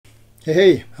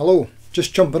Hey, hello.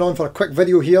 Just jumping on for a quick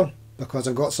video here because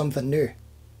I've got something new.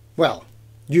 Well,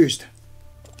 used.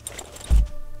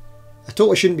 I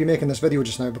totally shouldn't be making this video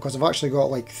just now because I've actually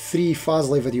got like 3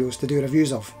 Fazley videos to do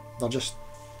reviews of. They're just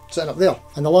sitting up there.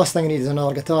 And the last thing I need is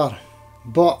another guitar.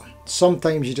 But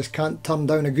sometimes you just can't turn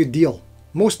down a good deal.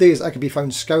 Most days I could be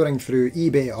found scouring through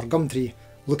eBay or Gumtree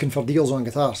looking for deals on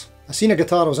guitars. I seen a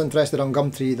guitar I was interested on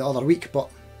Gumtree the other week, but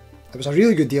it was a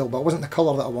really good deal, but it wasn't the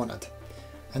colour that I wanted.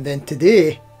 And then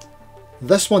today,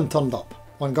 this one turned up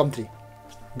on Gumtree.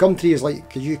 Gumtree is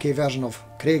like a UK version of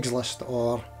Craigslist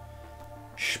or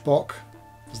Spock.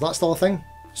 Is that still a thing?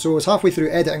 So I was halfway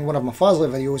through editing one of my Fazley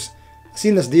videos, I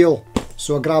seen this deal,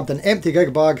 so I grabbed an empty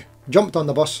gig bag, jumped on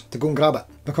the bus to go and grab it.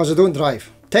 Because I don't drive.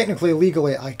 Technically,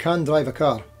 legally, I can drive a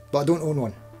car, but I don't own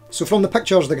one. So from the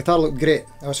pictures, the guitar looked great.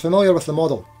 I was familiar with the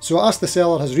model. So I asked the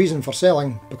seller his reason for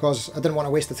selling because I didn't want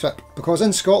to waste the trip. Because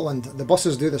in Scotland, the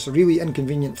buses do this really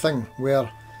inconvenient thing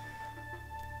where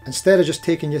instead of just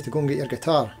taking you to go and get your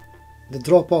guitar, they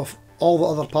drop off all the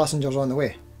other passengers on the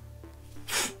way.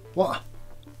 What?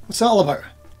 What's that all about?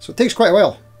 So it takes quite a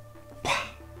while.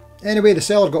 Anyway, the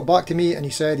seller got back to me and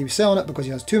he said he was selling it because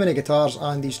he has too many guitars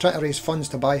and he's trying to raise funds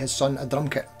to buy his son a drum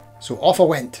kit. So off I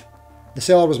went. The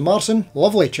seller was Marcin,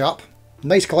 lovely chap,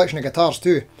 nice collection of guitars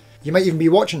too. You might even be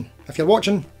watching. If you're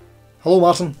watching, hello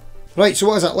Marcin. Right, so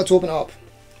what is it? Let's open it up.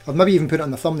 I've maybe even put it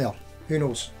on the thumbnail, who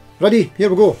knows. Ready? Here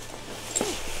we go.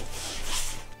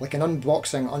 Like an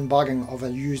unboxing, unbagging of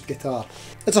a used guitar.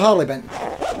 It's a Harley Benton.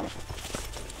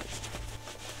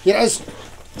 Here it is.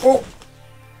 Oh!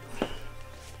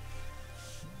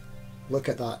 Look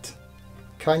at that.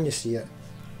 Can you see it?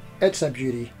 It's a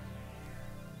beauty.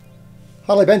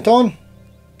 Harley Benton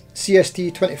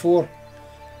CST 24.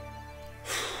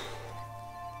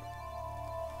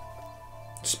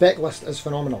 Spec list is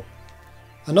phenomenal.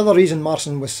 Another reason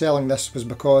Marcin was selling this was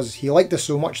because he liked this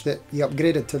so much that he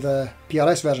upgraded to the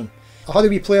PRS version. I had a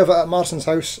wee play of it at Marcin's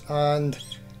house and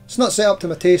it's not set up to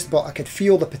my taste, but I could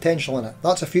feel the potential in it.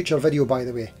 That's a future video, by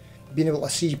the way. Being able to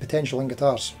see potential in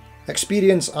guitars.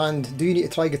 Experience and do you need to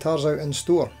try guitars out in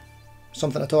store?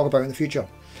 Something to talk about in the future.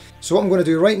 So what I'm going to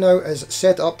do right now is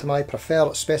set it up to my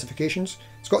preferred specifications.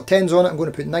 It's got 10s on it, I'm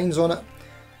going to put 9s on it.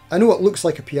 I know it looks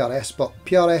like a PRS, but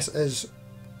PRS is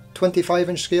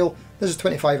 25-inch scale. This is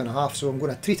 25.5, so I'm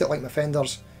going to treat it like my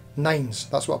Fenders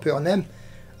 9s. That's what I put on them.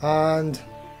 And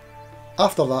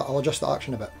after that, I'll adjust the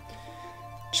action a bit.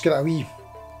 Just give it a wee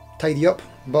tidy up,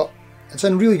 but it's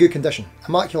in really good condition,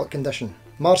 immaculate condition.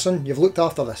 Marcin, you've looked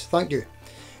after this, thank you.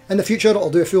 In the future, I'll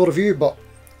do a full review, but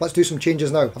let's do some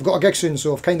changes now. I've got a gig soon,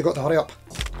 so I've kind of got to hurry up.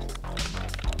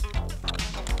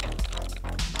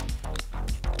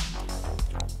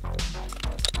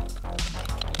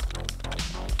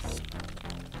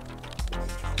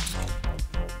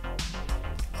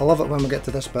 I love it when we get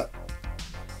to this bit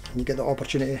and you get the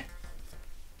opportunity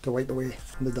to wipe away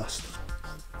the dust.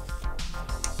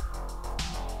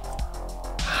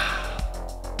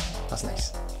 That's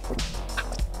nice.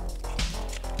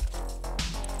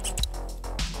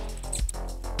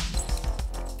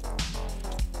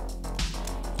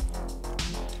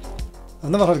 I've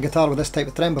never had a guitar with this type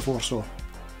of trem before, so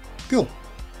cool.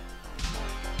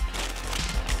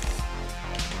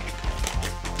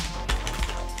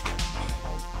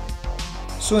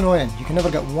 So annoying, you can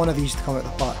never get one of these to come out the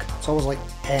back. It's always like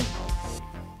 10.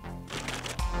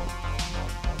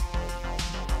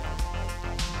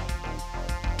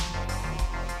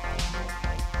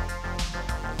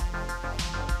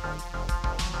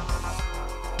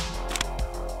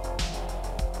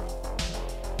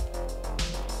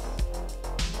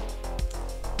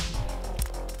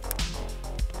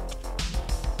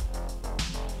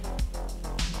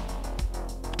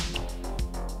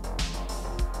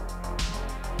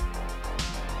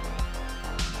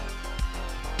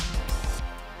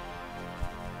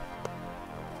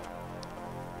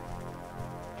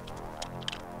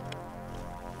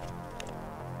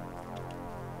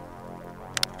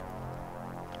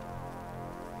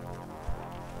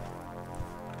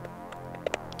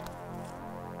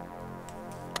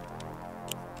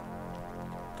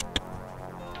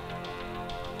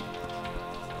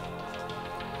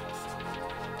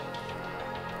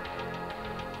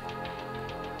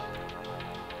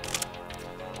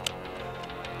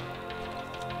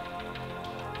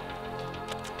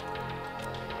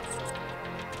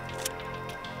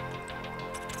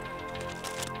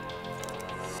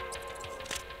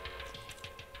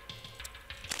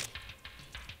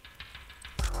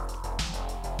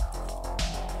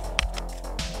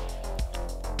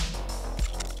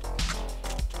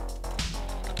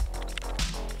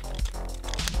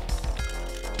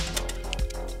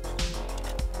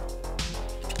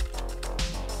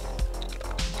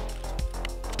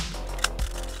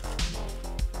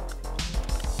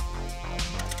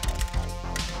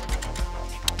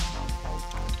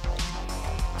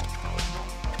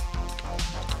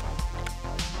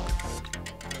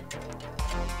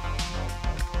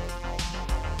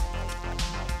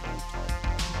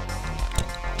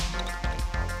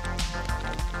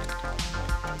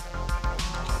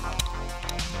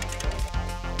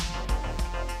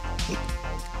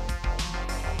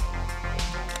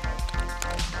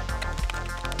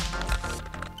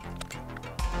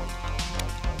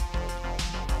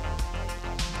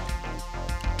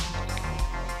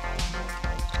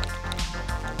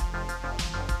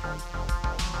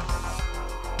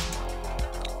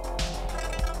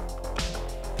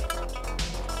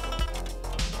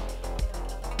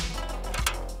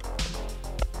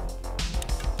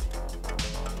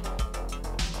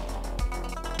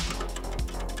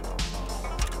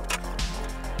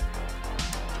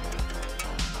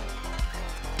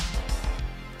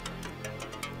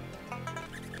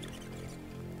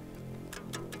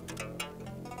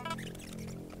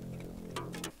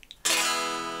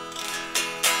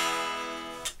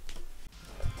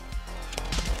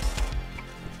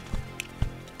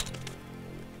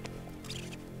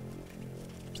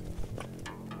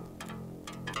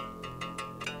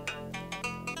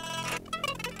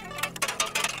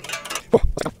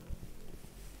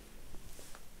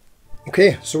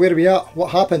 Okay, so where are we at?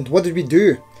 What happened? What did we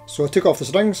do? So I took off the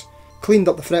strings, cleaned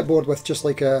up the fretboard with just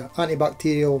like a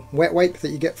antibacterial wet wipe that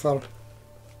you get for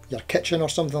your kitchen or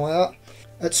something like that.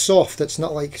 It's soft, it's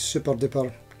not like super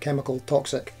duper chemical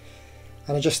toxic.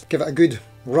 And I just give it a good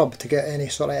rub to get any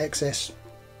sort of excess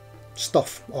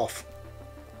stuff off.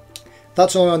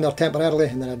 That's only on there temporarily,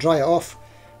 and then I dry it off,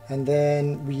 and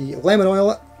then we lemon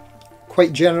oil it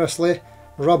quite generously,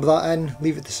 rub that in,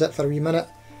 leave it to sit for a wee minute,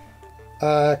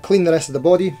 clean the rest of the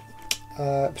body,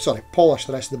 polish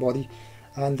the rest of the body,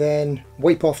 and then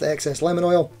wipe off the excess lemon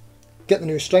oil, get the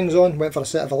new strings on, went for a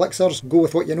set of elixirs, go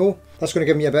with what you know. That's going to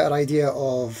give me a better idea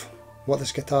of what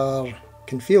this guitar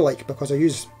can feel like, because I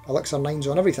use Elixir 9s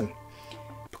on everything,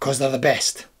 because they're the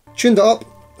best. Tuned it up,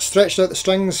 stretched out the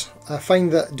strings. I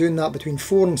find that doing that between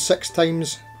 4 and 6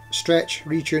 times, stretch,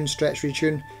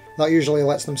 retune, that usually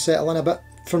lets them settle in a bit.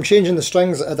 From changing the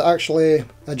strings, I'd actually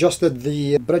adjusted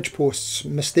the bridge posts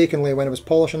mistakenly when I was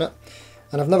polishing it,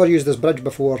 and I've never used this bridge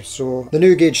before, so the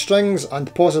new gauge strings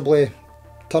and possibly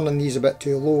turning these a bit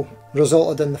too low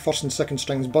resulted in the first and second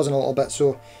strings buzzing a little bit,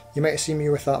 so you might have seen me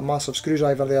with that massive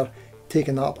screwdriver there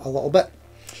taking that up a little bit.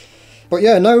 But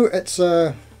yeah, now it's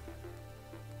all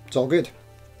good.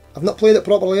 I've not played it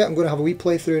properly yet. I'm going to have a wee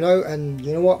playthrough now, and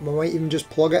you know what, we might even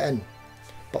just plug it in.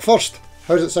 But first,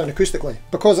 how does it sound acoustically?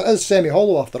 Because it is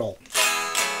semi-hollow after all.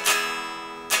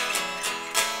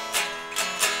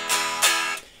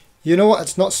 You know what,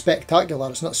 it's not spectacular,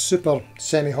 it's not super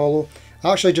semi-hollow. It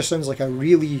actually just sounds like a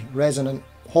really resonant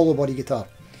hollow body guitar.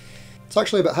 It's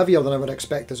actually a bit heavier than I would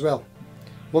expect as well.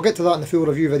 We'll get to that in the full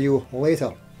review video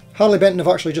later. Harley Benton have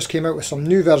actually just came out with some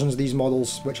new versions of these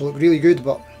models, which look really good,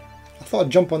 but I thought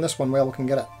I'd jump on this one while we can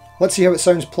get it. Let's see how it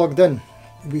sounds plugged in.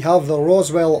 We have the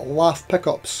Roswell Laugh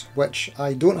pickups, which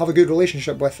I don't have a good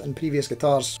relationship with in previous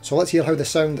guitars, so let's hear how they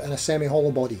sound in a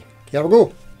semi-hollow body. Here we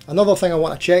go. Another thing I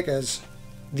want to check is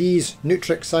these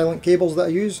Nutrix silent cables that I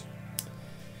use.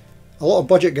 A lot of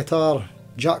budget guitar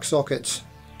jack sockets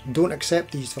don't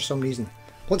accept these for some reason.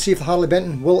 Let's see if the Harley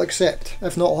Benton will accept.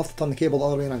 If not, I'll have to turn the cable the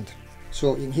other way around.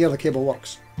 So you can hear the cable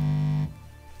works.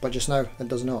 But just now it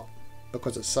does not,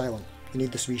 because it's silent. You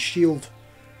need this wee shield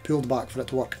pulled back for it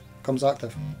to work. It comes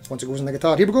active once it goes in the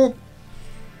guitar. Here we go!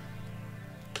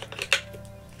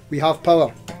 We have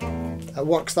power. It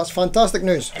works. That's fantastic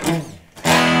news.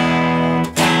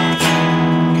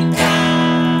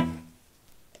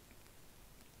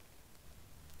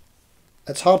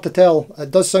 It's hard to tell.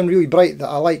 It does sound really bright, that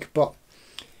I like, but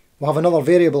we'll have another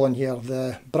variable in here.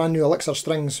 The brand new Elixir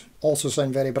strings also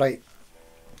sound very bright.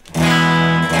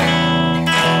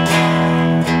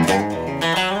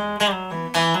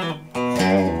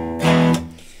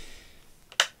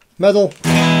 Middle.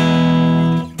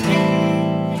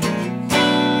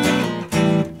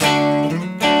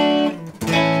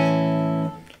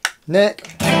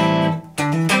 Neck.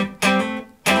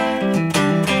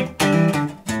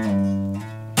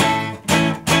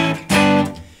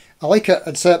 I like it.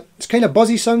 It's kind of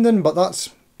buzzy sounding, but that's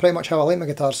pretty much how I like my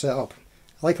guitar set up.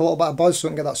 I like a little bit of buzz so I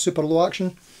can get that super low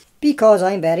action. Because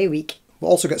I'm very weak. We'll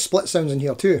also get split sounds in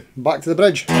here too. Back to the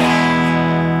bridge.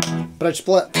 Bridge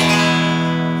split.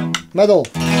 Middle.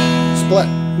 Split.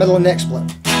 Middle and neck split.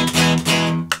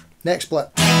 Neck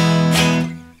split.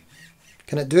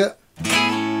 Can it do it?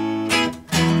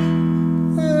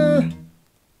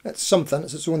 It's something.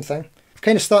 It's its own thing. I've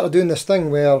kind of started doing this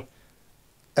thing where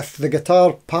if the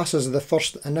guitar passes the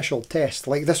first initial test,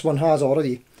 like this one has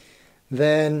already,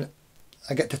 then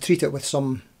I get to treat it with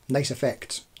some nice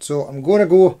effects. So I'm going to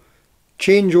go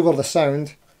change over the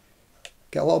sound,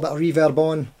 get a little bit of reverb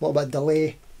on, a little bit of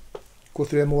delay, go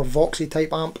through a more voxy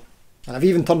type amp, and I've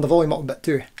even turned the volume up a bit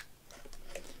too.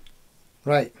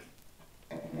 Right.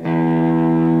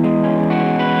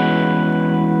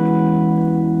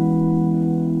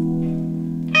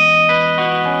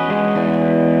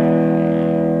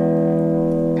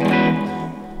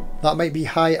 That might be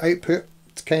high output.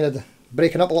 It's kind of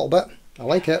breaking up a little bit. I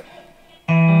like it.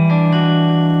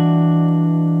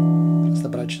 That's the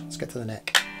bridge. Let's get to the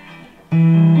neck.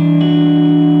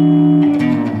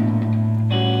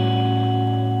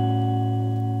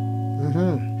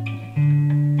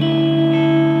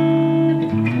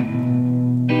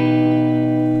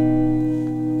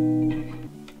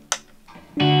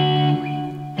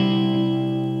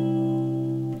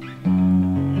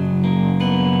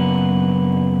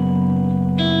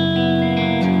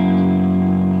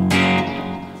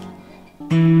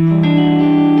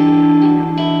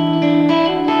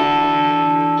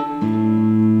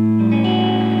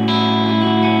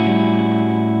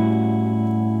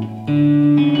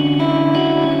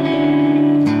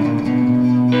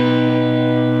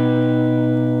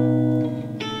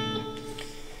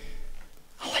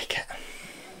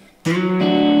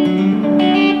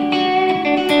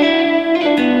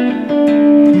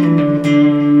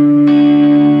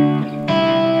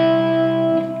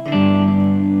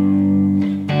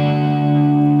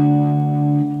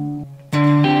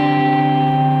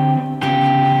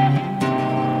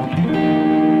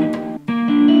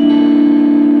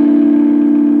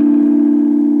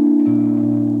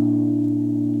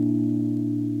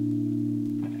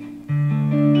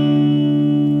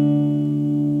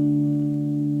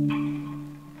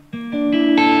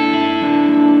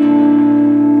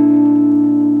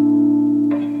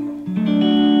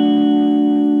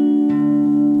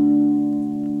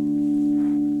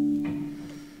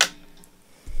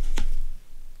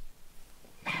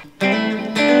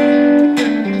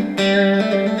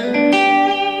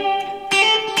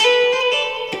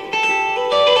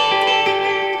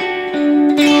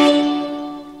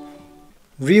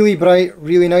 Really bright,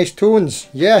 really nice tones.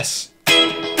 Yes.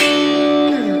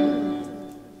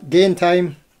 Gain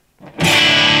time.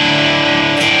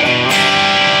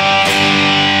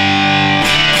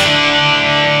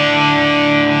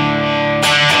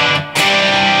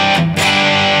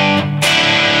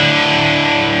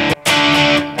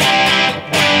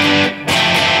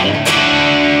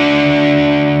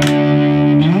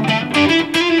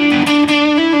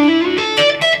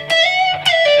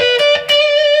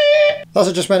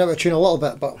 That's just went out of tune a little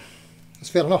bit, but it's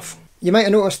fair enough. You might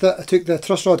have noticed that I took the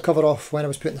truss rod cover off when I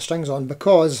was putting the strings on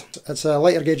because it's a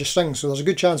lighter gauge of strings, so there's a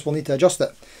good chance we'll need to adjust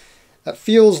it. It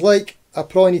feels like I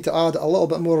probably need to add a little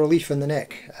bit more relief in the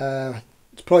neck.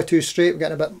 It's probably too straight, we're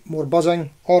getting a bit more buzzing,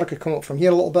 or it could come up from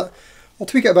here a little bit. I'll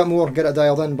tweak it a bit more, get it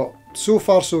dialed in, but so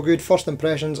far so good. First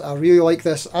impressions, I really like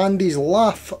this, and these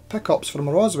laugh pickups from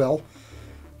Roswell,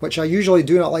 which I usually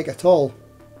do not like at all,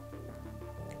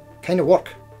 kind of work.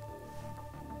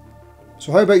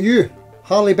 So how about you?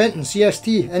 Harley Benton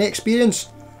CST, any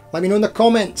experience? Let me know in the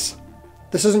comments.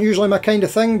 This isn't usually my kind of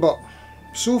thing, but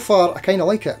so far I kind of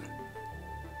like it.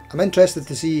 I'm interested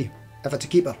to see if it's a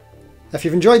keeper. If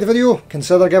you've enjoyed the video,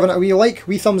 consider giving it a wee like,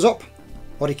 wee thumbs up,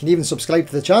 or you can even subscribe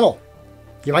to the channel.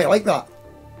 You might like that.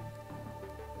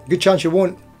 Good chance you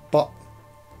won't, but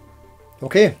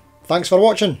okay. Thanks for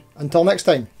watching. Until next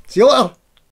time. See you later.